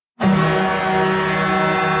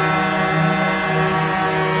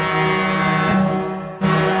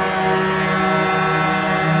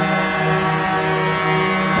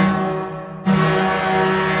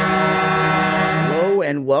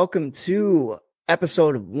welcome to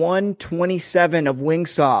episode 127 of Wing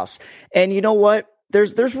Sauce. And you know what?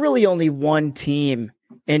 There's really only one team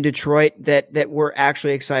in Detroit that we're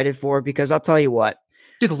actually excited for, because I'll tell you what.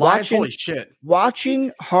 Dude, the Lions, holy shit.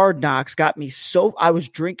 Watching Hard Knocks got me so – I was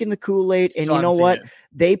drinking the Kool-Aid, and you know what?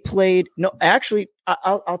 They played – no, actually,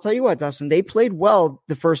 I'll tell you what, Dustin. They played well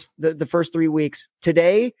the first 3 weeks.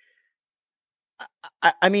 Today,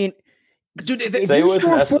 I mean – dude, if you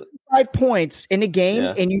score 45 points in a game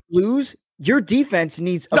and you lose, your defense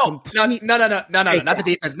needs a complete... No, not the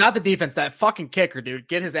defense. Not the defense. That fucking kicker, dude.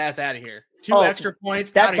 Get his ass out of here. Two extra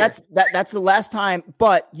points. That's the last time,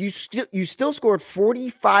 but you still scored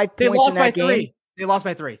 45 points in that game. They lost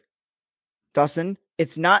by 3. Dustin,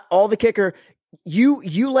 it's not all the kicker.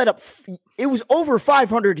 You let up... It was over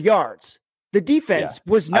 500 yards. The defense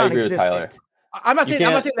was non-existent. I'm not saying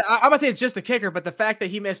it's just the kicker, but the fact that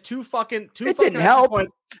he missed two fucking didn't help.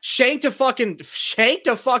 Points, shanked a fucking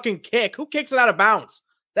kick. Who kicks it out of bounds?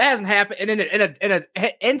 That hasn't happened. And in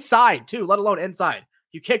a inside too, let alone inside.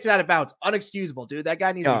 You kicked it out of bounds. Unexcusable, dude. That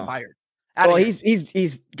guy needs to be fired.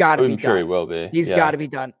 He's got to be done. I'm sure he will be. He's got to be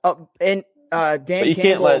done. Dan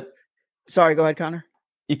Campbell. Sorry, go ahead, Connor.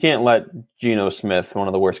 You can't let Geno Smith, one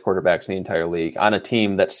of the worst quarterbacks in the entire league, on a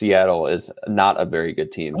team that Seattle is not a very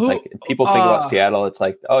good team. Like, people think about Seattle, it's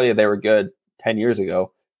like, oh yeah, they were good 10 years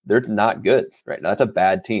ago. They're not good right now. That's a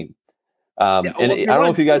bad team. I don't know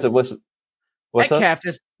if you guys have listened. Metcalf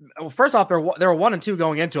first off, they were 1-2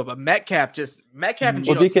 going into it, but Metcalf and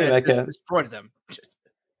Geno Smith just destroyed them.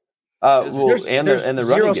 There's the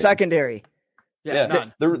zero secondary.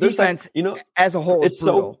 None. The defense, as a whole, it's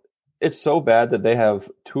brutal. It's so bad that they have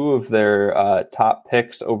 2 of their top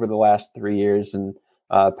picks over the last 3 years, and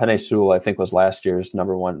Penei Sewell, I think, was last year's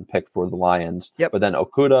number 1 pick for the Lions. Yep. But then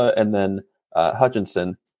Okudah and then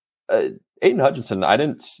Hutchinson. Aiden Hutchinson, I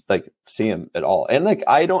didn't see him at all. And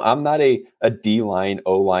I'm not a D-line,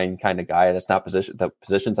 O-line kind of guy. That's not the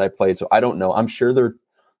positions I played, so I don't know. I'm sure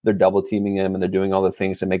they're double teaming him and they're doing all the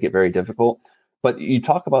things to make it very difficult. But you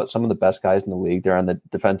talk about some of the best guys in the league. They're on the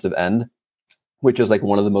defensive end, which is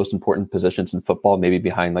one of the most important positions in football, maybe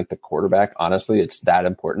behind the quarterback. Honestly, it's that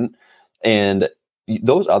important. And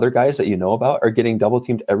those other guys that you know about are getting double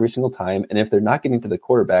teamed every single time. And if they're not getting to the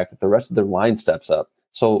quarterback, the rest of their line steps up.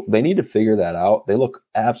 So they need to figure that out. They look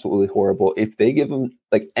absolutely horrible. If they give them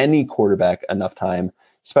any quarterback enough time,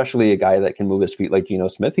 especially a guy that can move his feet like Geno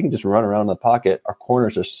Smith, he can just run around in the pocket. Our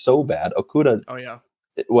corners are so bad. Okudah. Oh yeah.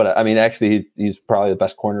 Actually, he's probably the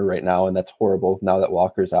best corner right now. And that's horrible now that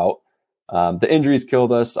Walker's out. The injuries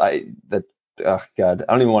killed us. God, I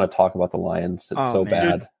don't even want to talk about the Lions. It's so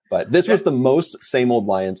bad. Dude. But this was the most same old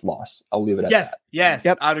Lions loss. I'll leave it at that. Yes.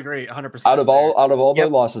 Yep. I'd agree 100%. Out of all their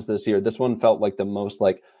losses this year, this one felt like the most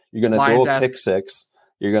you're going to throw a pick 6.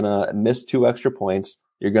 You're going to miss 2 extra points.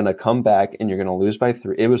 You're going to come back and you're going to lose by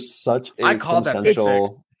 3. It was such a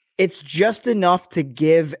consensual. It's just enough to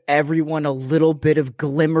give everyone a little bit of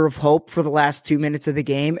glimmer of hope for the last 2 minutes of the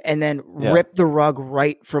game, and then rip the rug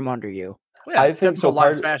right from under you. Yeah, I think so.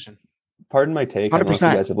 Fashion. Pardon my take. 100%. I don't know if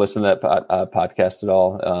you guys have listened to that podcast at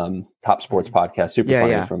all. Top Sports Podcast, super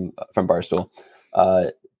funny from Barstool.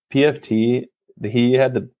 PFT, he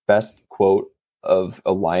had the best quote of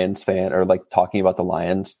a Lions fan, or talking about the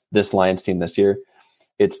Lions, this Lions team this year.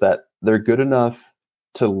 It's that they're good enough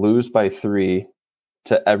to lose by 3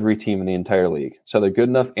 to every team in the entire league. So they're good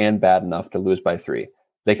enough and bad enough to lose by 3.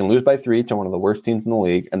 They can lose by 3 to one of the worst teams in the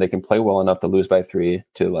league, and they can play well enough to lose by 3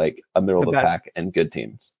 to a middle of the pack and good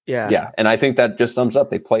teams. Yeah. And I think that just sums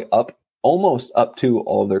up. They play almost up to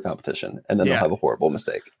all of their competition, and then they'll have a horrible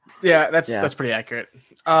mistake. Yeah, that's pretty accurate.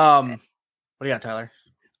 What do you got, Tyler?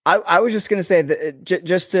 I was just gonna say that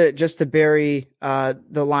just to bury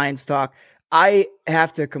the Lions talk. I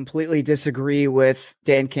have to completely disagree with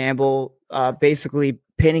Dan Campbell, basically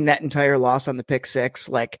pinning that entire loss on the pick 6.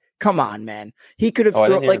 Come on, man. He could have thrown, I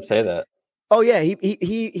didn't hear him say that. Oh yeah,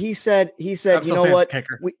 he said, you know what?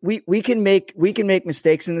 We can make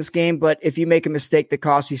mistakes in this game, but if you make a mistake that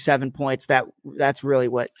costs you 7 points, that's really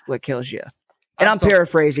what kills you. And I'm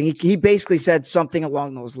paraphrasing. He basically said something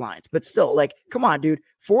along those lines. But still, come on, dude.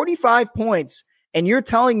 45 points, and you're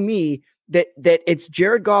telling me that it's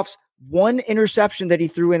Jared Goff's one interception that he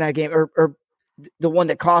threw in that game, or the one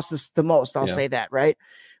that cost us the most. I'll say that, right?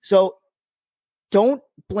 So don't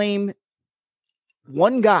blame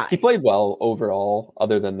one guy. He played well overall.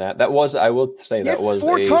 Other than that, I will say that was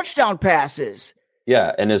 4 touchdown passes.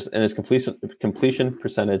 Yeah, and his completion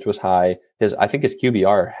percentage was high. I think his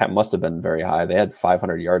QBR must have been very high. They had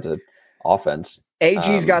 500 yards of offense.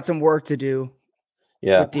 AG's got some work to do.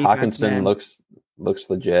 Yeah, Hawkinson looks looks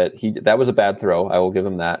legit. That was a bad throw. I will give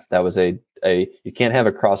him that. That was a you can't have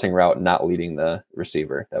a crossing route not leading the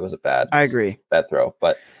receiver. That was a bad. I agree. Bad throw,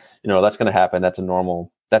 but that's going to happen. That's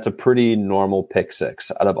a pretty normal pick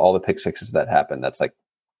six out of all the pick sixes that happen. That's like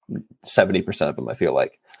 70% of them. I feel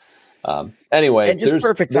like. Anyway, and just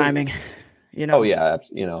perfect timing. Oh yeah,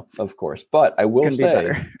 of course. But I will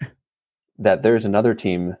say that there's another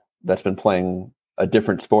team that's been playing a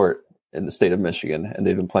different sport in the state of Michigan, and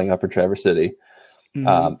they've been playing Upper Traverse City,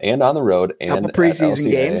 and on the road, and couple preseason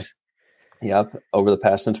games. Yep, over the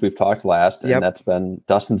past since we've talked last, and that's been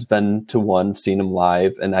Dustin's been to one, seen him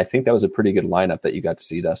live, and I think that was a pretty good lineup that you got to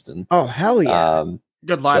see, Dustin. Oh hell yeah,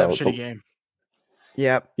 good lineup, shitty game.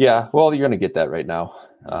 Yep. Yeah, well, you're gonna get that right now,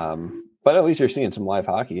 but at least you're seeing some live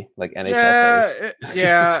hockey, like NHL players.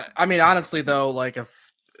 Yeah. I mean, honestly, though, like if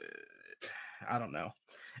I don't know,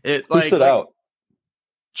 Who stood out?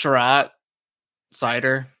 Sherratt,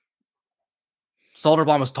 Seider,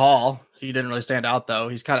 Soderblom was tall. He didn't really stand out though.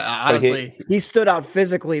 He's kind of honestly he stood out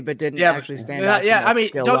physically, but didn't actually stand out. Yeah, I mean,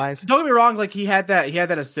 don't get me wrong. Like he had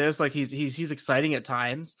that assist. Like he's exciting at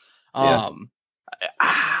times. That's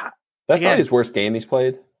probably his worst game he's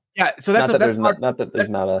played. Yeah, so that's that's the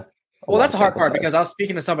hard part because I was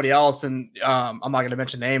speaking to somebody else, and I'm not going to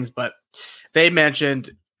mention names, but they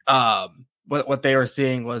mentioned what they were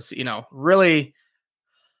seeing was really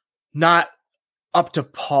not up to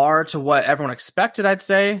par to what everyone expected. I'd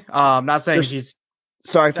say. Not saying he's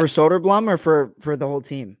sorry for Soderblom or for the whole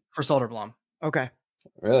team. For Soderblom. Okay.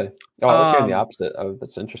 Really? Oh, I was hearing the opposite. Oh,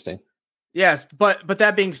 that's interesting. Yes, but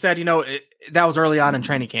that being said, that was early on in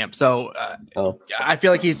training camp, so I feel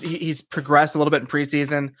like he's progressed a little bit in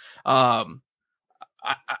preseason. I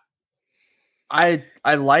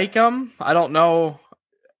like him. I don't know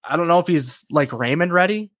if he's like Raymond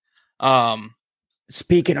ready.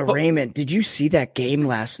 Speaking of Raymond, did you see that game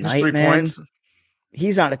last night, 3 man? Points.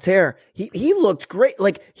 He's on a tear. He looked great.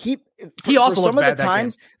 Like he also looked bad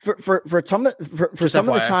for some of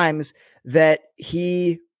the times that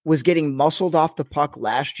he was getting muscled off the puck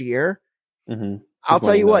last year. Mm-hmm. I'll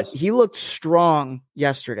tell you what, he looked strong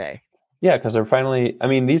yesterday. Yeah, because they're finally. I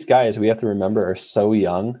mean, these guys we have to remember are so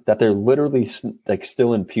young that they're literally like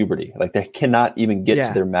still in puberty. Like they cannot even get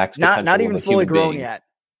to their max potential. Not even fully grown yet.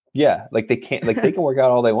 Yeah, like they can't. Like they can work out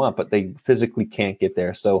all they want, but they physically can't get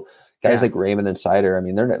there. So guys like Raymond and Seider, I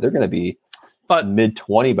mean, they're going to be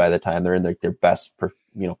mid-20 by the time they're in their best,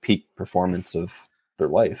 peak performance of their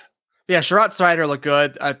life. Yeah, Sherratt Seider look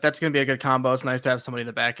good. That's going to be a good combo. It's nice to have somebody in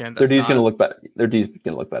the back end. Their D's going to look better. Their D's going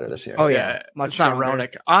to look better this year. Oh yeah, it's not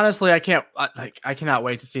Roenick. Honestly, I cannot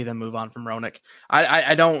wait to see them move on from Roenick.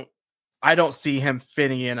 I don't see him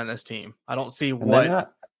fitting in on this team. I don't see I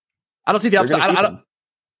don't see the upside.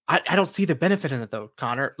 I don't see the benefit in it though,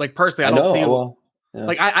 Connor. Like personally, I don't see.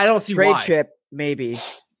 Like I don't see trade why. Chip maybe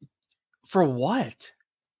for what.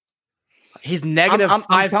 He's negative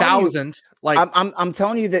 5,000. Like I'm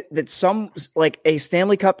telling you that some like a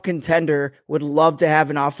Stanley Cup contender would love to have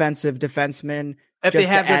an offensive defenseman if just they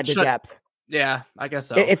have to add to depth. Yeah, I guess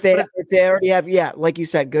so. If they already have, like you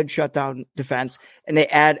said, good shutdown defense, and they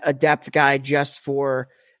add a depth guy just for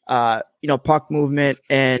puck movement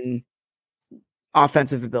and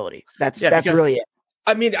offensive ability. That's really it.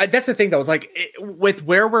 I mean, that's the thing though. It's like with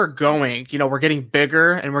where we're going, we're getting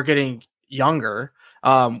bigger and we're getting younger.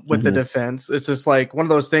 With the defense, it's just like one of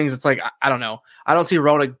those things. It's like I don't know. I don't see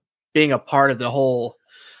Roenick being a part of the whole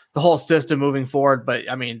system moving forward. But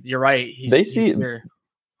I mean, you're right. They see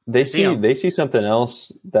something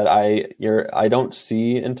else that I don't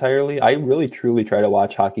see entirely. I really truly try to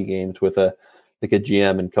watch hockey games with a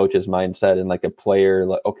GM and coach's mindset and like a player.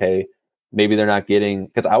 Like, okay, maybe they're not getting,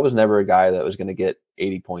 because I was never a guy that was going to get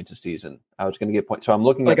 80 points a season. I was going to get points. So I'm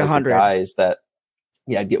looking at 100 guys that.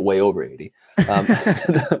 Yeah, I'd get way over 80.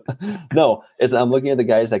 No, I'm looking at the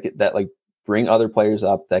guys that like bring other players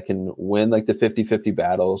up, that can win like the 50-50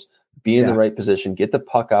 battles, be in the right position, get the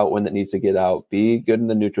puck out when it needs to get out, be good in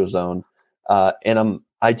the neutral zone. And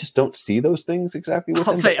I just don't see those things exactly with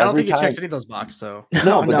him. I don't think he checks any of those boxes. So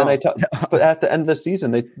then but at the end of the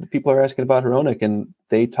season, people are asking about Hronek, and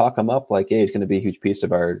they talk him up like, hey, he's going to be a huge piece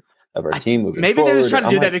of our team moving maybe forward. They're just trying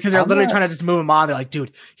to do that because they're literally trying to just move him on. They're like,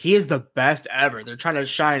 dude, he is the best ever. They're trying to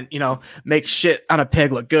shine, make shit on a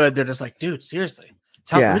pig look good. They're just like, dude, seriously.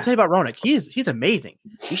 Let me tell you about Roenick. He's amazing.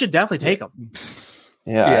 You should definitely take him.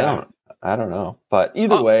 Yeah. I don't know. But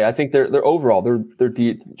either way, I think they're overall, they're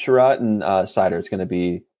deep. Sherratt and Seider, it's going to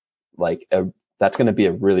be like that's going to be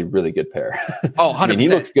a really, really good pair. Oh, 100%. I mean, he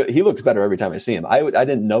looks good. He looks better every time I see him. I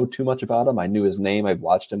didn't know too much about him. I knew his name. I've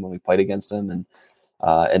watched him when we played against him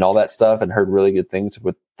and all that stuff, and heard really good things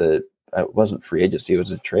with the it wasn't free agency. It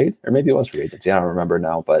was a trade, or maybe it was free agency. I don't remember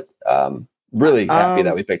now, but really happy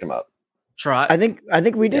that we picked him up. Trot. I think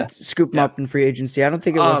we did scoop him up in free agency. I don't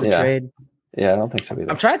think it was a trade. Yeah, I don't think so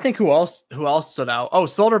either. I'm trying to think who else stood out. Oh,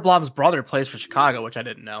 Soderblom's brother plays for Chicago, which I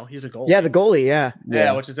didn't know. He's a goalie. Yeah, the goalie. Yeah,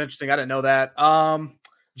 which is interesting. I didn't know that.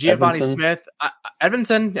 Giovanni Edmondson. Smith,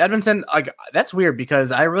 Edmondson. Like, that's weird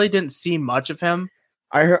because I really didn't see much of him.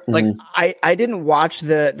 I heard I didn't watch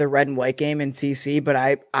the red and white game in TC, but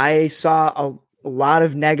I saw a lot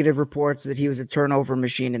of negative reports that he was a turnover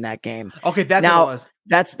machine in that game. Okay, that's what it was.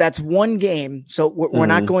 That's one game, so we're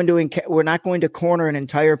not going to corner an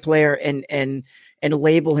entire player and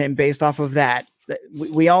label him based off of that.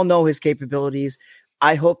 We all know his capabilities.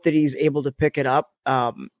 I hope that he's able to pick it up.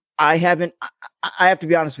 I have to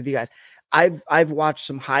be honest with you guys. I've watched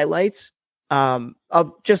some highlights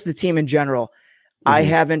of just the team in general. I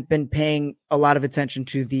haven't been paying a lot of attention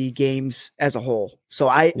to the games as a whole. So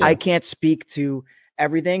I can't speak to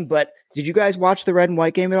everything, but did you guys watch the red and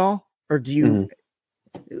white game at all? Or do you?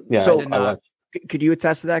 Yeah. So I could you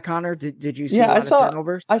attest to that, Connor? Did you see a lot of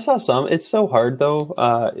turnovers? I saw some. It's so hard though.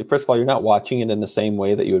 First of all, you're not watching it in the same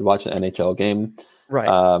way that you would watch an NHL game.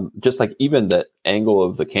 Right. Just like even the angle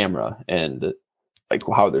of the camera and like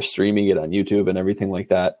how they're streaming it on YouTube and everything like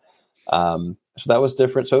that. So that was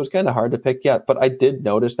different. So it was kind of hard to pick yet, but I did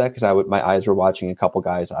notice that because my eyes were watching a couple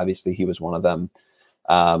guys. Obviously he was one of them.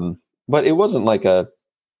 But it wasn't like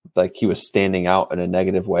he was standing out in a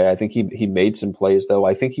negative way. I think he made some plays though.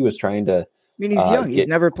 I think he was trying to, he's young. He's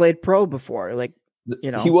never played pro before. Like,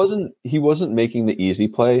 he wasn't making the easy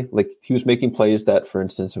play. Like he was making plays that, for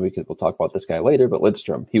instance, we'll talk about this guy later, but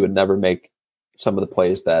Lidstrom, he would never make some of the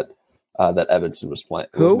plays that Edmondson was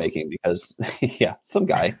making because some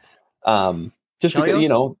guy, just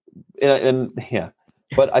because,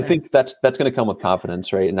 but I think that's going to come with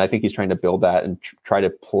confidence. Right. And I think he's trying to build that and try to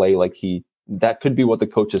play like that could be what the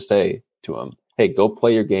coaches say to him. Hey, go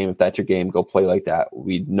play your game. If that's your game, go play like that.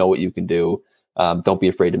 We know what you can do. Don't be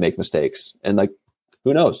afraid to make mistakes. And like,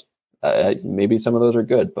 who knows? Maybe some of those are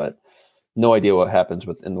good, but no idea what happens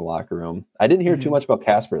in the locker room. I didn't hear too much about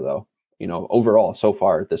Kasper though. Overall so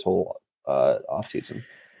far this whole offseason.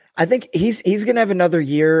 I think he's going to have another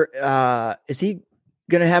year. Is he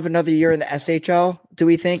going to have another year in the SHL? Do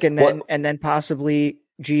we think, and then possibly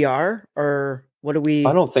GR, or what do we?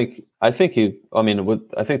 I think. Or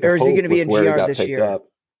is he going to be in GR this year? Up,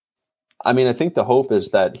 I think the hope is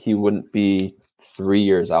that he wouldn't be 3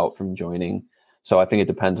 years out from joining. So I think it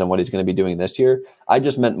depends on what he's going to be doing this year. I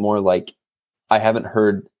just meant more like I haven't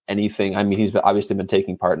heard anything. He's obviously been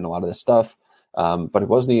taking part in a lot of this stuff, but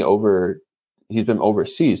wasn't he over? He's been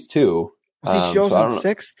overseas too. Was he chosen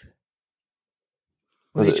sixth?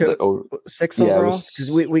 Was he sixth overall? Because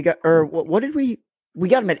we got, or what did we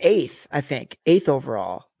got him at eighth? I think eighth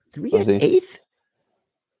overall. Did we get eighth?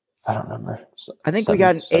 I don't remember. I think we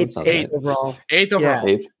got an eighth overall. Eighth overall.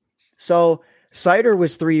 Yeah. So Seider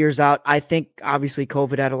was 3 years out. I think obviously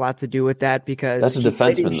COVID had a lot to do with that because that's a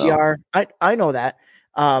defenseman though. I know that.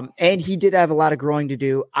 And he did have a lot of growing to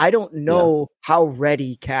do. I don't know how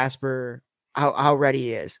ready Kasper, how ready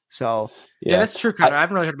he is. So yeah, that's true. Connor. I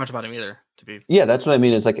haven't really heard much about him either. That's what I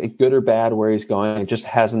mean. It's like good or bad where he's going. It just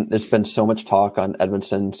hasn't. There's been so much talk on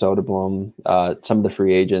Edmondson, Soderblom, some of the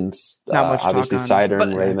free agents. Not much obviously talk Seider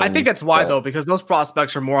and Raymond. I think that's why though, because those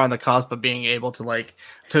prospects are more on the cusp of being able to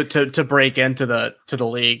to break into the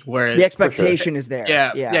league. Whereas the expectation is there.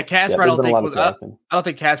 Yeah. Kasper, I don't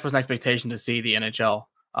think Kasper's an expectation to see the NHL.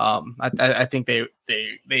 I think they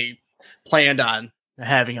planned on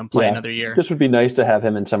having him play another year. This would be nice to have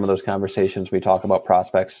him in some of those conversations we talk about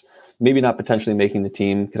prospects. Maybe not potentially making the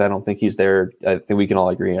team because I don't think he's there. I think we can all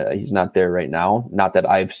agree he's not there right now. Not that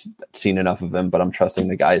I've seen enough of him, but I'm trusting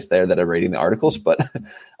the guys there that are rating the articles. But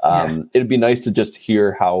it'd be nice to just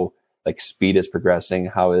hear how speed is progressing.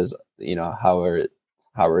 How are his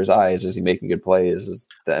eyes? Is he making good plays? Is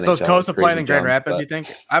Kosa playing in Grand Rapids? You think?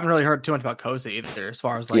 I haven't really heard too much about Kosa either, as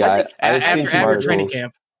far as after training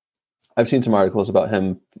camp. I've seen some articles about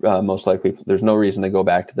him. Most likely, there's no reason to go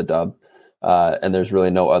back to the Dub. And there's really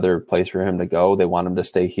no other place for him to go. They want him to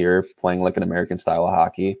stay here playing like an American style of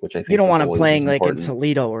hockey, which I think you don't want him playing like in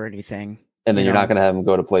Toledo or anything. And then you're not going to have him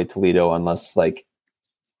go to play Toledo unless like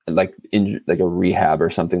a rehab or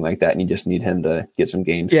something like that. And you just need him to get some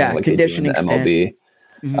games. Yeah. Like conditioning MLB.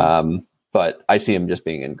 Mm-hmm. But I see him just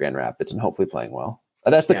being in Grand Rapids and hopefully playing well.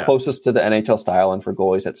 That's the closest to the NHL style. And for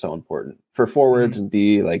goalies, that's so important for forwards and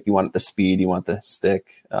D, you want the speed, you want the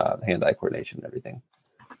stick, hand-eye coordination and everything.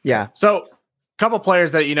 Yeah. So a couple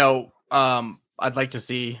players that, I'd like to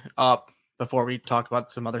see up before we talk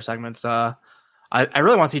about some other segments. I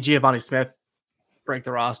really want to see Giovanni Smith break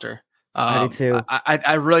the roster. I do too.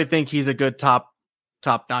 I really think he's a good top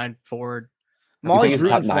 9 forward. I'm always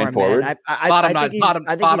rooting for him, forward. Man. I think he's bottom.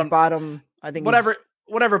 I think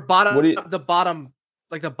whatever bottom. The bottom,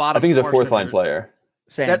 like the bottom. I think he's a fourth line player.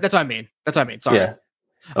 That's what I mean. Sorry. Yeah.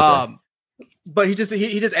 Okay. But he just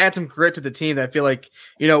adds some grit to the team that I feel like,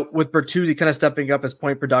 with Bertuzzi kind of stepping up his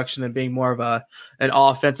point production and being more of an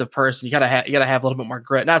offensive person, you gotta have a little bit more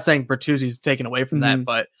grit. Not saying Bertuzzi's taken away from that,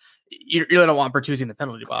 but you really don't want Bertuzzi in the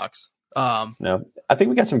penalty box. No, I think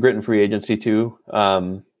we got some grit in free agency too,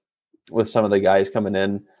 with some of the guys coming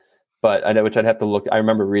in. But I know, which I'd have to look. I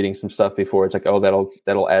remember reading some stuff before. It's like, oh,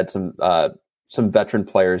 that'll add some veteran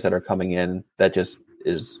players that are coming in. That just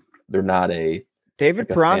is, they're not a. David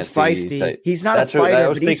Perron's feisty. Type. He's not a fighter,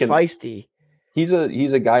 but he's feisty. He's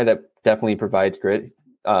a guy that definitely provides grit.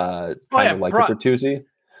 Like Bertuzzi.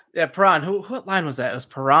 Yeah, Perron. What line was that? It was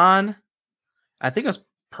Perron. I think it was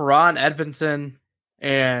Perron, Edvinsson,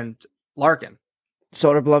 and Larkin.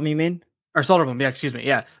 Soderblom, you mean? Or Soderblom, yeah, excuse me.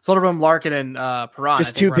 Yeah. Soderblom, Larkin, and Perron.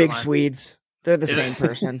 Just two big Swedes. They're the same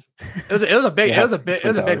person. It was a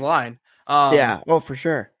big line. Yeah, for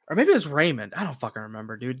sure. Or maybe it was Raymond. I don't fucking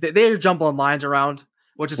remember, dude. They're jumbling lines around,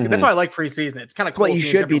 which is that's why I like preseason. It's kind of cool. What you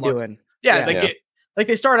should be doing. Yeah,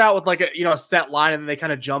 they start out with like a set line, and then they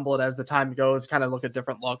kind of jumble it as the time goes. Kind of look at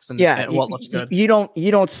different looks and what looks good. You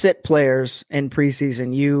don't sit players in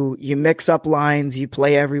preseason. You mix up lines. You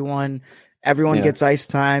play everyone. Everyone gets ice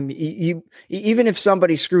time. You even if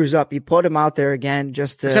somebody screws up, you put them out there again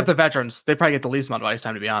just to. Except the veterans, they probably get the least amount of ice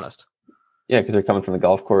time, to be honest. Yeah, because they're coming from the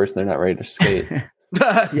golf course and they're not ready to skate.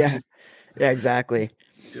 yeah, exactly.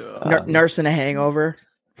 Nursing a hangover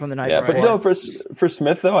from the night. Yeah, but no, for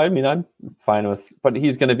Smith though, I mean, I'm fine with. But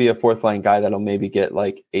he's going to be a fourth line guy that'll maybe get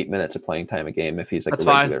like 8 minutes of playing time a game if he's like a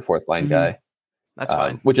regular fourth line guy. That's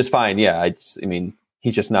fine. Which is fine. Yeah, I mean,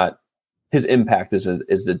 he's just not. His impact is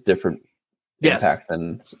a different impact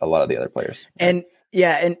than a lot of the other players. And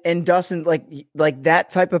and Dustin, like that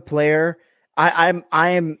type of player. I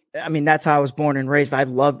mean, that's how I was born and raised. I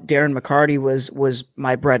love Darren McCarty was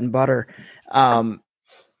my bread and butter.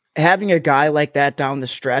 Having a guy like that down the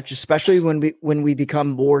stretch, especially when we become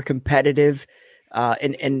more competitive,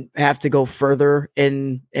 and have to go further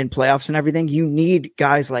in playoffs and everything, you need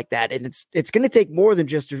guys like that. And it's going to take more than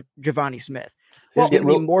just Giovanni Smith. There's going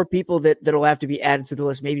to be more people that'll have to be added to the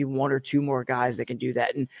list. Maybe one or two more guys that can do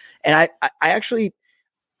that. And I actually,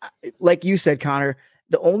 like you said, Connor,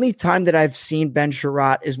 the only time that I've seen Ben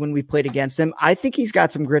Sherratt is when we played against him. I think he's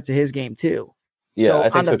got some grit to his game too. Yeah, so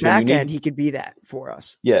on the back end, he could be that for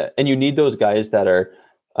us. Yeah, and you need those guys that are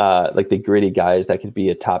like the gritty guys that could be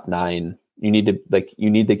a top 9. You need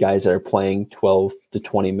the guys that are playing 12 to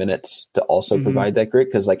 20 minutes to also provide that grit.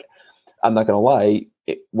 Because I'm not going to lie,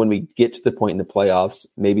 when we get to the point in the playoffs,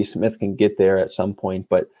 maybe Smith can get there at some point,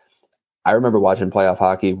 but I remember watching playoff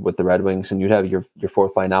hockey with the Red Wings, and you'd have your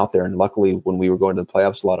fourth line out there. And luckily, when we were going to the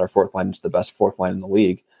playoffs a lot, our fourth line is the best fourth line in the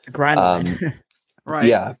league. Grind line. Right.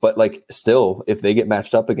 Yeah, but still, if they get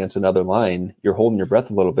matched up against another line, you're holding your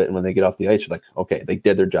breath a little bit. And when they get off the ice, you're like, okay, they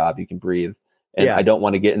did their job. You can breathe. And I don't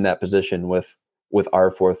want to get in that position with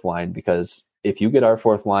our fourth line, because if you get our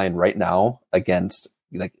fourth line right now against,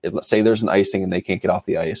 let's say there's an icing and they can't get off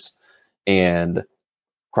the ice, and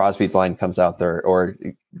Crosby's line comes out there, or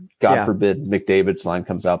God forbid McDavid's line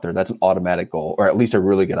comes out there, that's an automatic goal, or at least a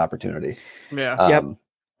really good opportunity. Yeah.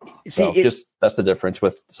 See, that's the difference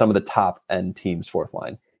with some of the top end teams' fourth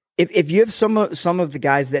line. If you have some of the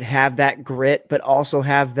guys that have that grit, but also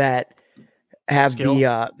have the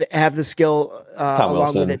skill along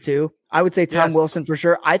Wilson. with it too, I would say Tom Wilson for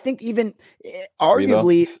sure. I think even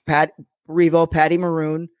arguably Patty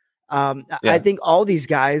Maroon. I think all these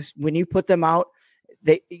guys, when you put them out,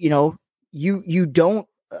 you don't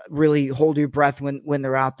really hold your breath when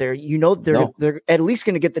they're out there. They're at least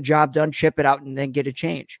going to get the job done, chip it out, and then get a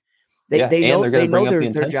change. They know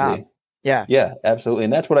their job. Yeah, absolutely.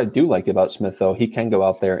 And that's what I do like about Smith, though. He can go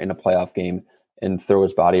out there in a playoff game and throw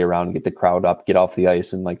his body around, get the crowd up, get off the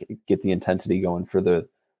ice, and get the intensity going for the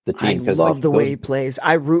team. I love the way he plays.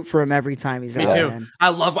 I root for him every time he's out. Me too. Man. I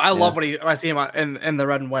love when I see him in the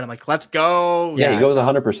red and white. I'm like, let's go. Yeah, he goes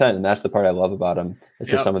 100%, and that's the part I love about him.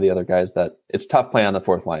 It's just some of the other guys that it's tough playing on the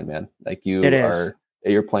fourth line, man.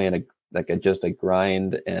 You're playing just a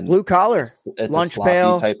grind and blue collar, it's lunch a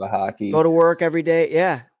pail type of hockey. Go to work every day.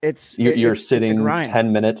 Yeah, you're sitting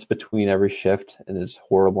 10 minutes between every shift, and it's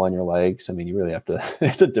horrible on your legs. I mean, you really have to.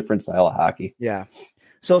 It's a different style of hockey. Yeah.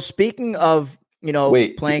 So speaking of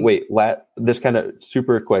playing. This kind of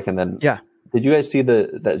super quick, and then did you guys see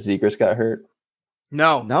that Zegras got hurt?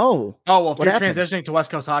 No. Oh well, if you're transitioning to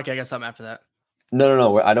West Coast hockey, I got something after that.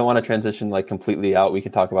 No. I don't want to transition like completely out. We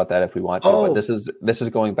can talk about that if we want to. But this is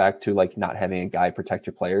going back to like not having a guy protect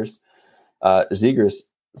your players. Zegras.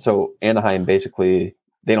 So Anaheim basically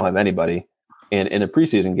they don't have anybody, and in a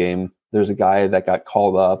preseason game, there's a guy that got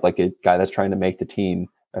called up, like a guy that's trying to make the team.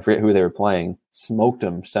 I forget who they were playing. Smoked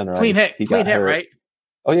him center clean ice. Hit, clean hit, right?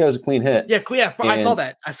 Oh yeah, it was a clean hit. Yeah, clear. I saw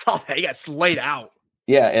that. He got slayed out.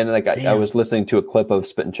 Yeah, and like I was listening to a clip of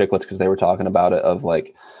Spittin' Chicklets because they were talking about it of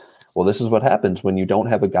like, well, this is what happens when you don't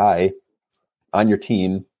have a guy on your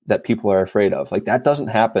team that people are afraid of. Like that doesn't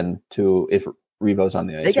happen if Revo's on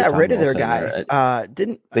the ice. They got rid of their guy.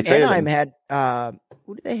 Didn't they? Anaheim had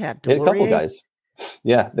who did they have? They had a couple guys.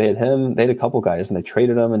 Yeah, they had him. They had a couple guys, and they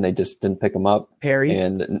traded him, and they just didn't pick him up. Perry,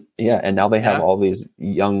 and now they have all these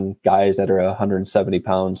young guys that are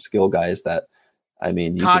 170-pound skill guys. That I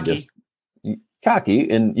mean, you can just cocky,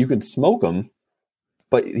 and you can smoke him.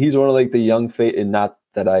 But he's one of like the young face, and not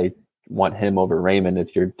that I want him over Raymond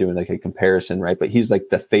if you're doing like a comparison, right? But he's like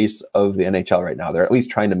the face of the NHL right now. They're at least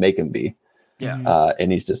trying to make him be. Yeah.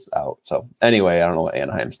 And he's just out. So anyway, I don't know what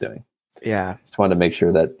Anaheim's doing. Yeah. Just wanted to make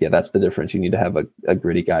sure that, that's the difference. You need to have a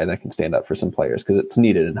gritty guy that can stand up for some players because it's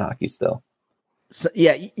needed in hockey still. So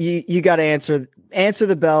yeah, you got to answer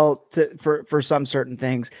the bell for some certain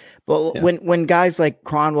things. But when guys like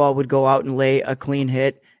Cronwall would go out and lay a clean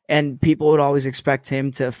hit and people would always expect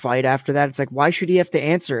him to fight after that, it's like, why should he have to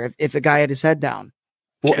answer if the guy had his head down?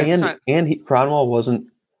 Well, Cronwall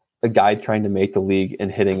wasn't a guy trying to make the league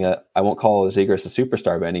and hitting I won't call Zegras a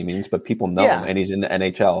superstar by any means, but people know him and he's in the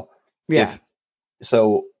NHL. Yeah.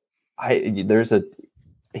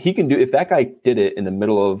 He can do, if that guy did it in the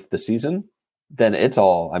middle of the season, then it's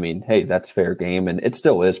all, I mean, hey, that's fair game. And it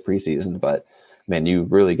still is preseason, but man, you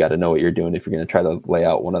really got to know what you're doing if you're going to try to lay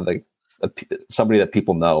out one of somebody that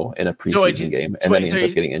people know in a preseason game and then he ends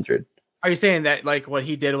up getting injured. Are you saying that like what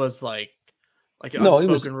he did was like an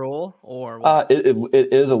unspoken rule or what?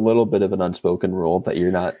 It is a little bit of an unspoken rule that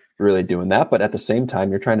you're not really doing that, but at the same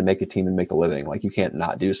time you're trying to make a team and make a living. Like you can't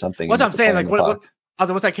not do something. What's I'm saying? Like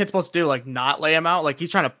what's that kid supposed to do? Like not lay him out? Like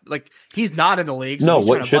he's trying to, like he's not in the league. So no,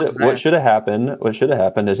 what should have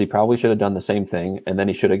happened is he probably should have done the same thing and then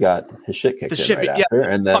he should have got his shit kicked in right after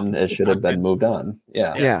and then it should have been moved on.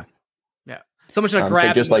 Yeah. Someone should have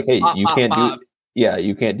grabbed just like, hey, you can't do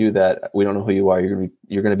you can't do that. We don't know who you are.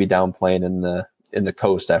 You're gonna be down playing in the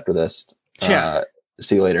coast after this.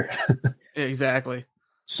 See you later. Exactly.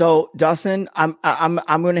 So Dustin, I'm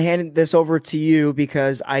going to hand this over to you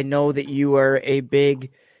because I know that you are a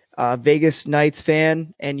big Vegas Knights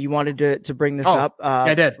fan and you wanted to bring this up.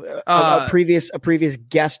 I did. A previous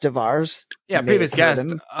guest of ours. Yeah, previous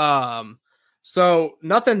guest. So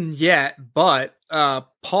nothing yet, but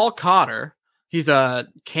Paul Cotter, he's a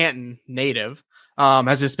Canton native.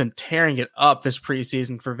 Has just been tearing it up this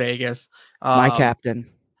preseason for Vegas. My captain,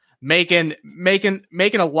 making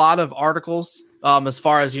a lot of articles as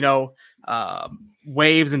far as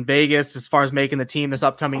waves in Vegas, as far as making the team this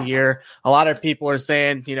upcoming year. A lot of people are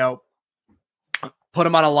saying put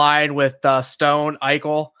him on a line with Stone,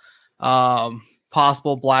 Eichel,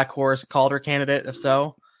 possible Black Horse Calder candidate if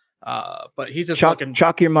so. But he's just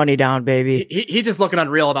chuck your money down, baby. He's just looking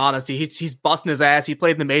unreal in honesty. He's busting his ass. He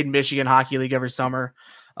played in the Made in Michigan Hockey League every summer.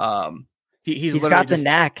 He's got the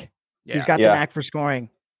knack. Yeah. He's got the knack for scoring.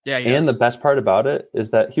 Yeah, and the best part about it is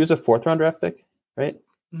that he was a 4th round draft pick, right?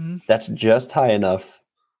 Mm-hmm. That's just high enough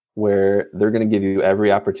where they're going to give you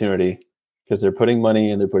every opportunity because they're putting money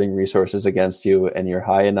and they're putting resources against you, and you're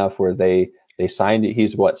high enough where they signed.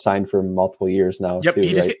 He's signed for multiple years now. Yep, too,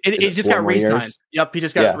 he just got re-signed. Years? Yep, he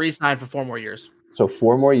just got re-signed for 4 more years. So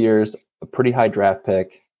 4 more years, a pretty high draft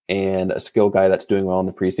pick, and a skill guy that's doing well in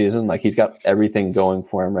the preseason. Like he's got everything going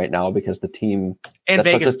for him right now because the team. And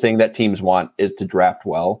that's Vegas, such a thing that teams want is to draft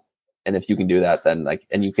well, and if you can do that, then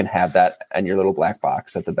and you can have that in your little black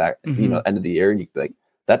box at the back, end of the year, and you can be like,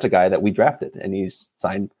 that's a guy that we drafted, and he's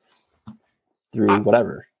signed through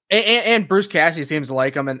whatever. And Bruce Cassidy seems to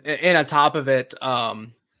like him. And on top of it,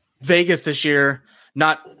 Vegas this year,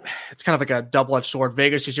 it's kind of like a double-edged sword.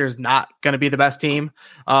 Vegas this year is not going to be the best team.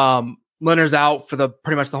 Leonard's out for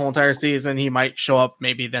pretty much the whole entire season. He might show up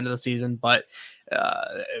maybe at the end of the season, but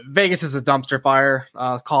Vegas is a dumpster fire.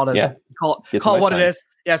 Call it what it is.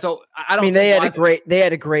 Yeah. So I don't. I mean, they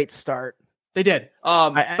had a great start. They did.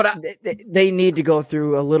 They need to go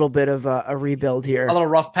through a little bit of a rebuild here, a little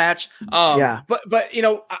rough patch. But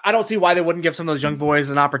I don't see why they wouldn't give some of those young boys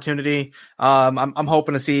an opportunity. I'm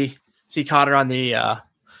hoping to see Cotter on the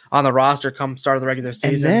roster come start of the regular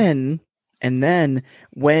season. And then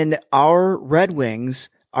when our Red Wings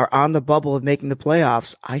are on the bubble of making the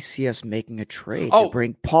playoffs, I see us making a trade to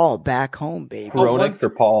bring Paul back home, baby. Hronek for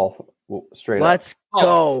Paul straight Let's up.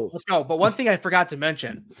 go. Let's go. But one thing I forgot to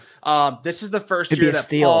mention, this is the first year that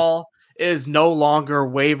Paul is no longer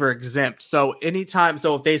waiver exempt. So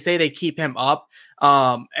if they say they keep him up,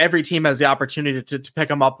 every team has the opportunity to pick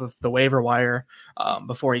him up with the waiver wire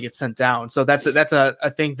before he gets sent down. So that's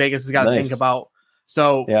a thing Vegas has got to think about.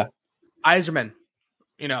 So yeah, Yzerman,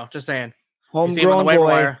 just saying, homegrown boy.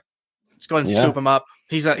 Wire, let's go ahead and scoop him up.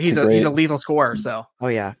 He's a lethal scorer. So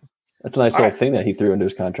that's a nice little thing that he threw into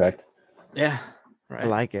his contract. Yeah, right. I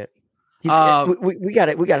like it. We got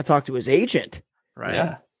to talk to his agent. Right.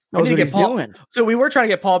 Yeah. Knows what he's doing. So we were trying to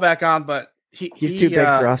get Paul back on, but he's too big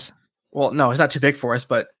for us. Well, no, he's not too big for us,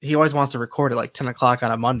 but he always wants to record at like 10 o'clock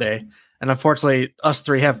on a Monday. And unfortunately, us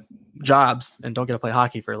three have jobs and don't get to play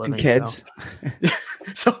hockey for a living. And kids.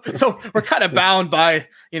 So we're kind of bound by,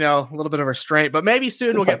 a little bit of restraint, but maybe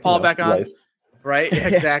soon we'll get Paul back on. Life. Right. Yeah,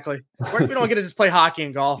 exactly. We don't get to just play hockey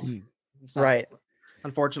and golf. Right.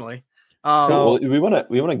 Unfortunately. So we want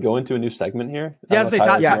to go into a new segment here.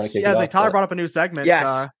 Tyler brought up a new segment.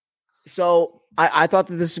 Yes. So I thought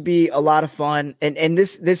that this would be a lot of fun, and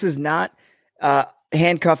this is not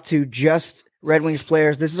handcuffed to just Red Wings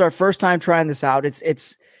players. This is our first time trying this out.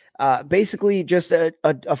 It's basically just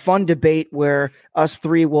a fun debate where us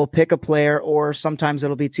three will pick a player, or sometimes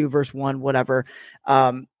it'll be 2 versus 1, whatever.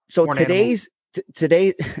 So today's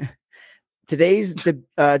debate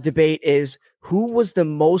is who was the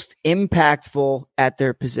most impactful at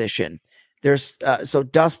their position. There's so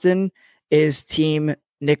Dustin is team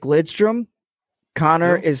Nick Lidstrom,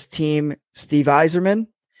 Connor is team Steve Yzerman,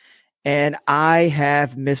 and I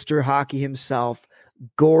have Mr. Hockey himself,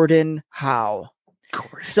 Gordon Howe.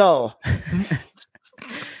 So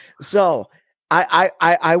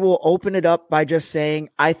I will open it up by just saying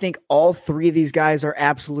I think all three of these guys are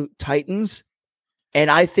absolute titans,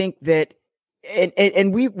 and I think that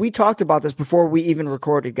and we talked about this before we even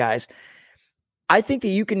recorded, guys. I think that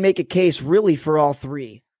you can make a case really for all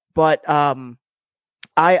three, but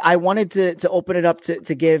I wanted to open it up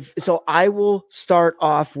to give. So I will start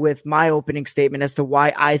off with my opening statement as to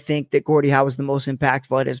why I think that Gordie Howe is the most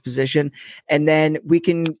impactful at his position. And then we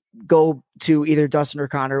can go to either Dustin or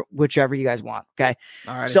Connor, whichever you guys want. Okay.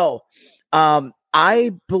 All right. So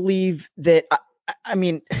I believe that, I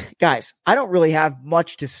mean, guys, I don't really have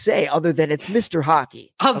much to say other than it's Mr.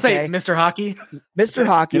 Hockey. I'll say Mr. Hockey. Mr.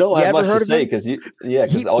 Hockey. You don't have much to say because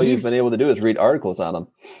all you've been able to do is read articles on him.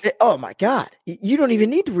 Oh my God. You don't even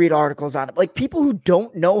need to read articles on him. Like, people who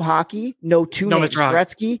don't know hockey know two names,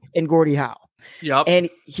 Gretzky and Gordie Howe. Yep. And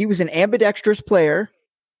he was an ambidextrous player.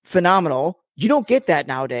 Phenomenal. You don't get that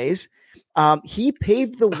nowadays. He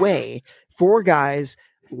paved the way for guys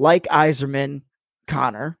like Yzerman,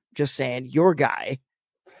 Connor. Just saying, your guy.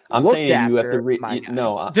 I'm saying you have to read.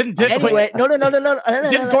 No. Didn't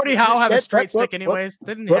Gordie Howe have a straight stick anyways?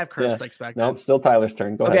 Didn't he have curved sticks back then? Nope, still Tyler's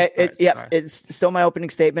turn. Go ahead. Okay, it's still my opening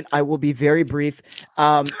statement. I will be very brief.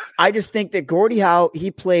 I just think that Gordie Howe,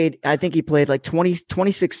 I think he played like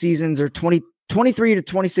 26 seasons or 23 to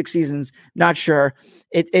 26 seasons. Not sure.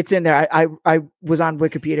 It's in there. I was on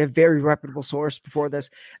Wikipedia, a very reputable source before this.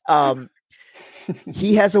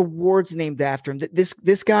 He has awards named after him.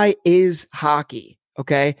 This guy is hockey.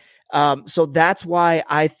 Okay. So that's why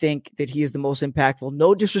I think that he is the most impactful.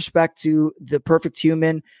 No disrespect to the perfect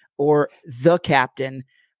human or the captain.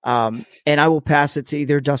 And I will pass it to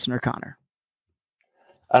either Dustin or Connor.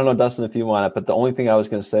 I don't know, Dustin, if you want it, but the only thing I was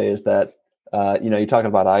going to say is that, you're talking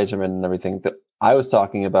about Yzerman and everything. I was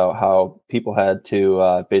talking about how people had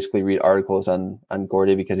to basically read articles on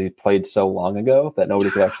Gordie because he played so long ago that nobody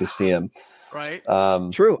could actually see him. Right.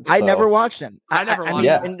 True. I never watched him. I never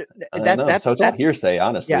watched him. That's all hearsay,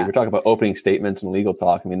 honestly. Yeah. We're talking about opening statements and legal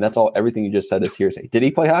talk. I mean, that's all, everything you just said is hearsay. Did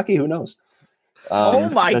he play hockey? Who knows? Oh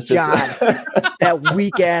my God. That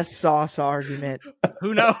weak ass sauce argument.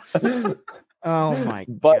 Who knows? Oh my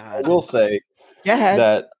God. But I will say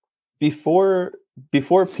that before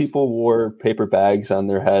people wore paper bags on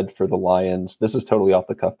their head for the Lions, this is totally off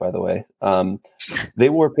the cuff, by the way. They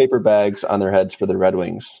wore paper bags on their heads for the Red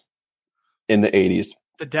Wings in the 80s.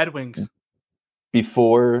 The Dead Wings.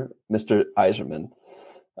 Before Mr. Yzerman.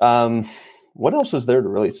 What else is there to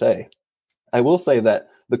really say? I will say that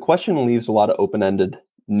the question leaves a lot of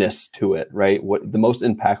open-endedness to it, right? What the most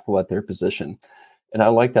impactful at their position. And I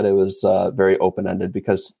like that it was very open-ended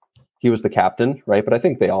because he was the captain, right? But I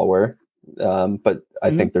think they all were. But I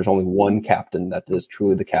think there's only one captain that is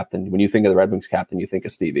truly the captain. When you think of the Red Wings captain, you think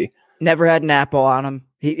of Stevie. Never had an apple on him.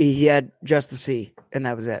 He had just the C, and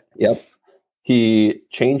that was it. Yep. He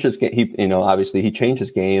changed his game. Obviously he changed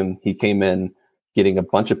his game. He came in, getting a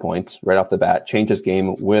bunch of points right off the bat, changed his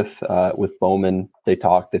game with Bowman. They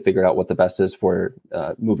talked, they figured out what the best is for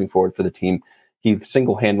moving forward for the team. He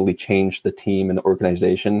single-handedly changed the team and the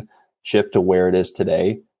organization shift to where it is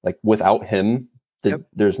today. Like without him,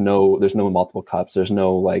 there's no multiple cups. There's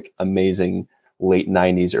no like amazing late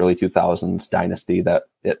 90s, early 2000s dynasty that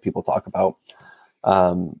people talk about.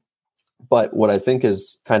 But what I think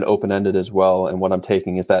is kind of open-ended as well, and what I'm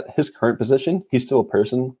taking is that his current position, he's still a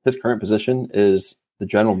person. His current position is the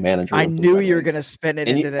general manager. I knew you were going to spin it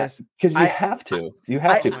into this because you have to. You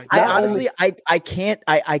have to. I honestly, I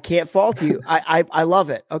can't fault you. I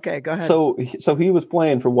love it. Okay, go ahead. So he was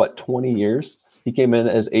playing for what, 20 years? He came in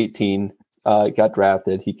as 18, got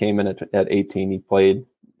drafted. He came in at 18. He played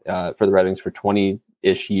for the Red Wings for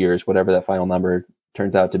 20-ish years, whatever that final number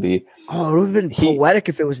turns out to be. Oh, it would have been poetic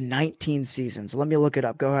if it was 19 seasons. Let me look it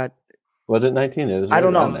up. Go ahead. Was it 19? It was I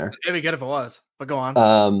don't know. It'd be good if it was, but go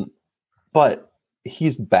on. But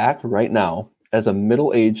he's back right now as a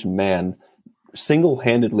middle-aged man,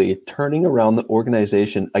 single-handedly turning around the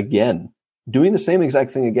organization again, doing the same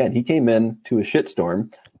exact thing again. He came in to a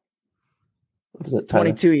shitstorm. What is it?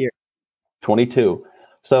 22 years. 22.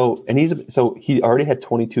 So he already had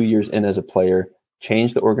 22 years in as a player,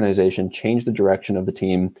 changed the organization, changed the direction of the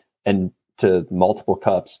team, and to multiple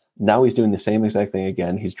cups. Now he's doing the same exact thing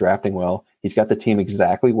again. He's drafting well. He's got the team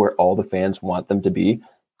exactly where all the fans want them to be,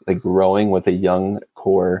 like growing with a young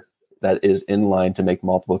core that is in line to make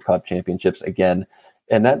multiple cup championships again.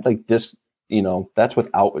 And that that's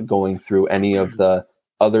without going through any of the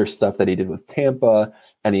other stuff that he did with Tampa,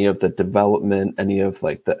 any of the development, any of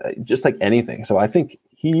anything. So I think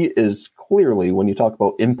he is clearly, when you talk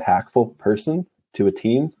about impactful person to a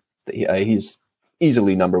team, he's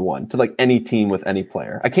easily number one to like any team with any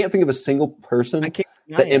player. I can't think of a single person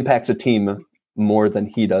that impacts a team more than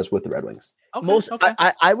he does with the Red Wings. Okay,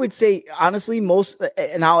 I would say honestly,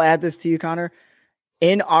 and I'll add this to you, Connor.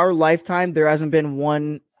 In our lifetime, there hasn't been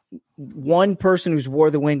one person who's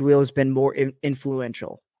wore the winged wheel has been more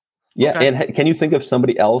influential. Yeah, okay. And can you think of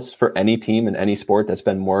somebody else for any team in any sport that's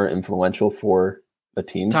been more influential for a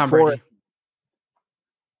team?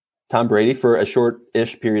 Tom Brady for a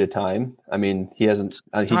short-ish period of time. I mean, he hasn't.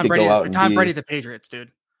 He could go out and Tom Brady, the Patriots,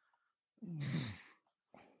 dude.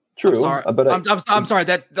 True, I'm sorry.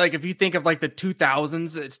 That like if you think of like the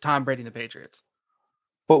 2000s, it's Tom Brady and the Patriots.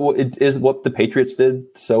 But what the Patriots did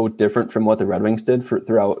so different from what the Red Wings did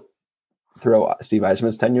throughout Steve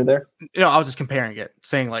Yzerman's tenure there? I was just comparing it,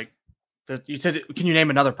 saying like you said. Can you name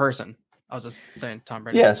another person? I was just saying Tom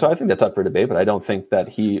Brady. Yeah, so I think that's up for debate, but I don't think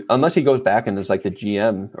that unless he goes back and there's like the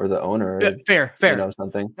GM or the owner, fair,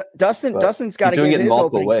 something. Dustin's got to get his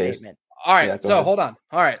opening statement. All right, so hold on.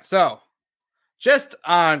 All right, so just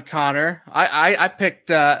on Connor, I picked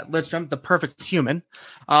Lidstrom, the perfect human,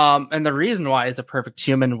 and the reason why he's the perfect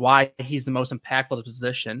human, why he's the most impactful to the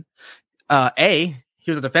position. A,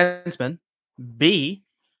 he was a defenseman. B,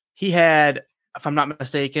 he had, if I'm not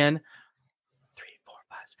mistaken,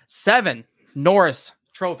 7 Norris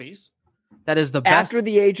trophies. That is the best after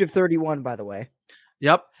the age of 31, by the way.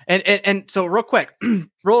 Yep. And so real quick,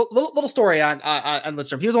 little story on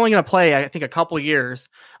Lidstrom. He was only going to play, I think, a couple years.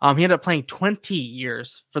 He ended up playing 20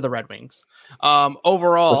 years for the Red Wings.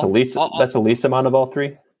 Overall, that's the least amount of all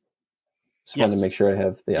three. Just wanted to make sure I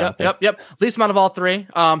have the Yep. Least amount of all three.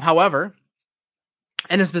 However,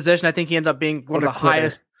 in his position, I think he ended up being one of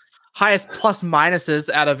the highest plus minuses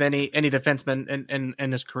out of any defenseman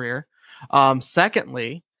in his career.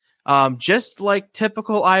 Secondly, just like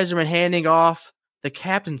typical Yzerman handing off the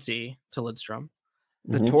captaincy to Lidstrom.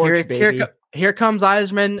 The torch, baby. Here comes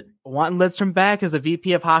Yzerman wanting Lidstrom back as a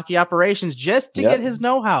VP of hockey operations just to get his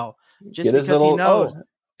know-how. Just because he knows.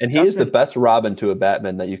 And he is the best Robin to a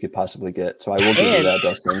Batman that you could possibly get. So I will give you that,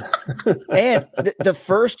 Dustin. And the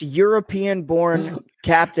first European-born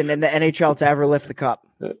captain in the NHL to ever lift the cup.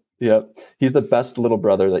 Yep. He's the best little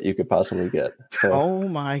brother that you could possibly get. So, oh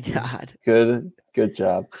my God. Good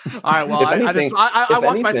job. All right. Well, I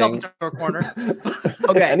walked myself into a corner. Okay.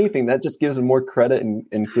 If anything, that just gives him more credit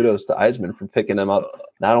and kudos to Yzerman for picking him up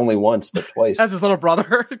not only once, but twice. As his little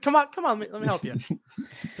brother. Come on. Let me help you.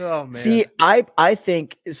 Oh man. See, I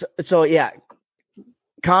think so. Yeah.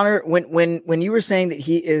 Connor, when you were saying that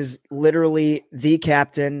he is literally the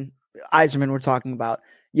captain, Yzerman we're talking about.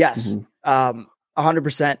 Yes.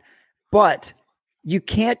 100%. But you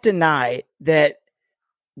can't deny that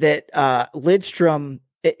Lidstrom.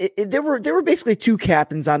 There were basically two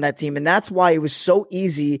captains on that team, and that's why it was so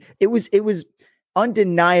easy. It was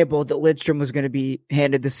undeniable that Lidstrom was going to be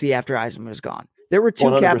handed the C after Yzerman was gone. There were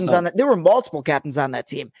 100%. captains on that. There were multiple captains on that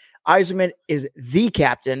team. Yzerman is the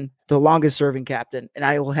captain, the longest serving captain, and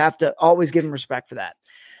I will have to always give him respect for that.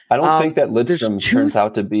 I don't think that Lidstrom turns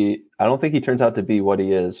out to be. I don't think he turns out to be what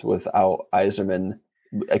he is without Yzerman,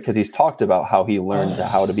 because he's talked about how he learned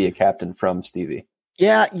how to be a captain from Stevie.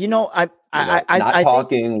 Yeah, I think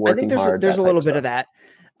there's a little bit of that.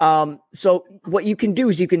 So what you can do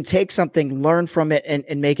is you can take something, learn from it,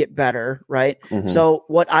 and make it better, right? Mm-hmm. So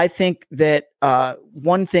what I think that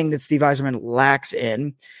one thing that Steve Yzerman lacks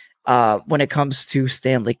in when it comes to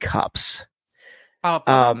Stanley Cups,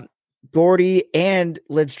 Gordy and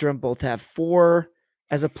Lidstrom both have 4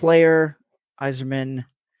 as a player. Yzerman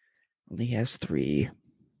only has 3.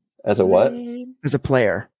 As a what? As a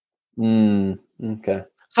player. Okay.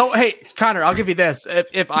 So, hey, Connor, I'll give you this.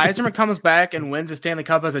 If Yzerman comes back and wins the Stanley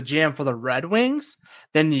Cup as a GM for the Red Wings,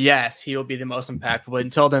 then yes, he will be the most impactful. But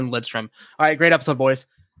until then, Lidstrom. All right, great episode, boys.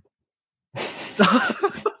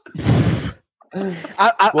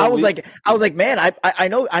 I was like, man, I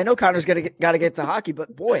know Connor's got to get to hockey,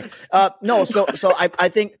 but boy, no. So I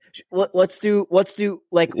think let's do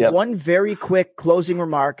one very quick closing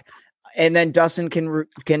remark, and then Dustin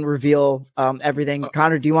can reveal everything.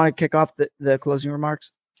 Connor, do you want to kick off the closing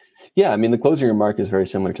remarks? Yeah, I mean, the closing remark is very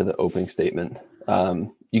similar to the opening statement.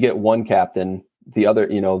 You get one captain, the other,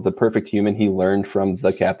 the perfect human. He learned from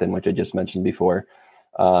the captain, which I just mentioned before.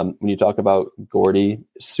 When you talk about Gordy,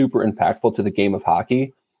 super impactful to the game of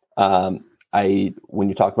hockey. When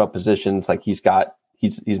you talk about positions, like he's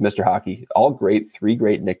Mr. Hockey, all great, 3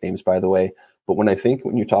 great nicknames, by the way. But when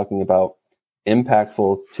you're talking about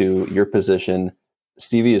impactful to your position,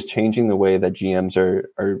 Stevie is changing the way that GMs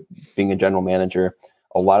are being a general manager.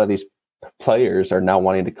 A lot of these players are now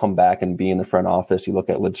wanting to come back and be in the front office. You look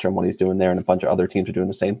at Lidstrom, what he's doing there, and a bunch of other teams are doing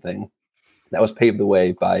the same thing. That was paved the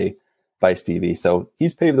way by Stevie. So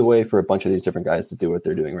he's paved the way for a bunch of these different guys to do what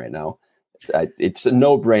they're doing right now. It's a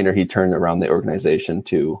no-brainer he turned around the organization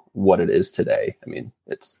to what it is today. I mean,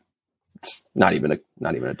 it's not even a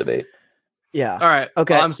debate. Yeah. All right.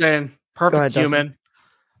 Okay. Well, I'm saying perfect ahead, human, Dustin.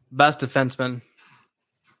 best defenseman.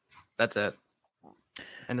 That's it.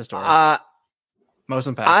 End of story. Most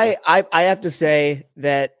impactful. I have to say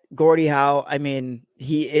that Gordie Howe, I mean,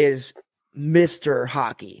 he is Mr.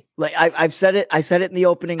 Hockey. Like I've said it. I said it in the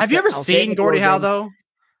opening. Have you ever seen Gordie Howe though?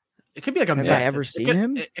 It could be like a myth. Have I ever seen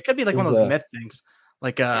him? It could be like one of those myth things,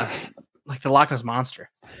 like the Loch Ness Monster.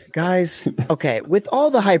 Guys, okay. With all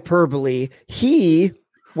the hyperbole, he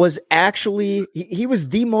was actually he was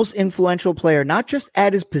the most influential player, not just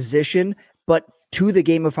at his position, but to the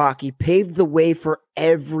game of hockey. Paved the way for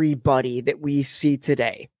everybody that we see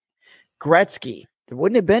today. Gretzky. There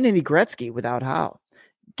wouldn't have been any Gretzky without Howe.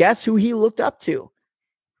 Guess who he looked up to?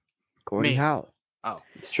 Gordie Howe. Oh,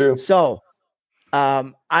 it's true. So,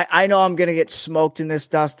 I know I'm gonna get smoked in this,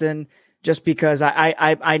 Dustin, just because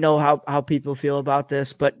I know how people feel about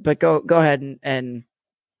this. But go ahead and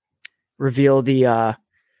reveal the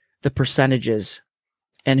percentages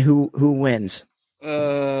and who wins.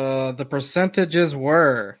 The percentages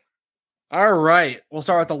were all right. We'll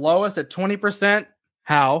start with the lowest at 20%.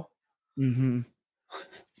 Howe. Mm-hmm.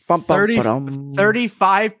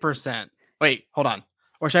 35%. Wait, hold on.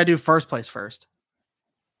 Or should I do first place first?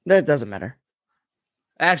 That doesn't matter.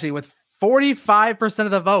 Actually, with 45%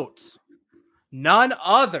 of the votes, none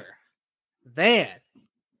other than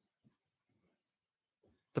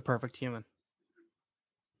the perfect human.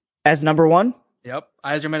 As number one? Yep.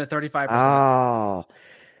 Yzerman at 35%. Oh.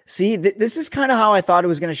 See, this is kind of how I thought it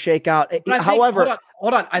was going to shake out. However,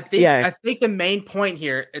 hold on. I think the main point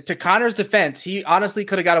here, to Connor's defense, he honestly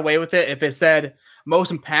could have got away with it if it said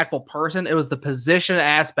most impactful person. It was the position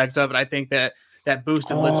aspect of it. I think that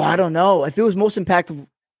boosted. I don't know if it was most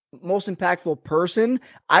impactful person.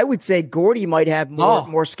 I would say Gordie might have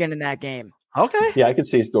more skin in that game. Okay. Yeah, I could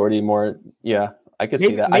see Gordie more. Yeah, I could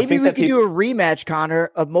see that. Maybe we could do a rematch,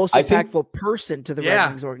 Connor, of most impactful person to the Red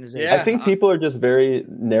Wings organization. Yeah. I think people are just very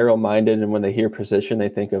narrow-minded, and when they hear position, they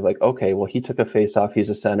think of like, okay, well, he took a face-off. He's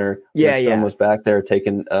a center. Lidstrom was back there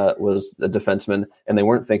was a defenseman, and they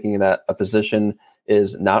weren't thinking that a position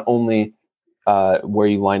is not only where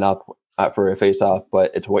you line up for a face-off,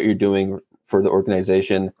 but it's what you're doing for the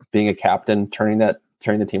organization, being a captain, turning the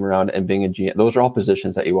team around, and being a GM. Those are all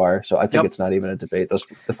positions that you are. So I think it's not even a debate.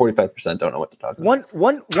 The 45% don't know what to talk about.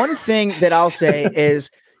 One thing that I'll say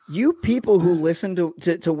is you people who listen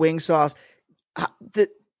to Wing Sauce,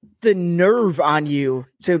 the nerve on you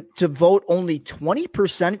to vote only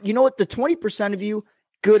 20%. You know what? The 20% of you,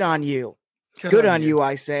 good on you. Good on you,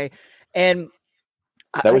 I say. And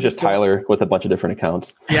that was just Tyler with a bunch of different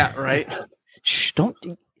accounts. Yeah, right. don't.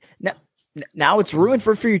 Now it's ruined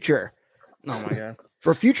for future. Oh my god!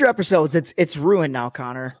 For future episodes, it's ruined now,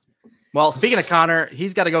 Connor. Well, speaking of Connor,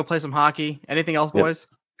 he's got to go play some hockey. Anything else, boys?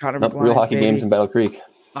 Connor, real hockey games in Battle Creek.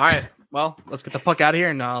 All right. Well, let's get the puck out of here,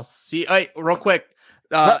 and I'll see. Hey, real quick.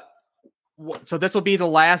 So this will be the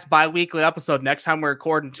last bi-weekly episode. Next time we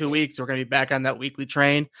record in 2 weeks, we're going to be back on that weekly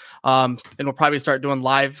train. And we'll probably start doing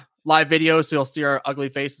live videos, so you'll see our ugly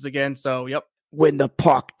faces again. So, yep. When the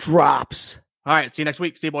puck drops. All right. See you next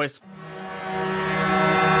week. See you, boys.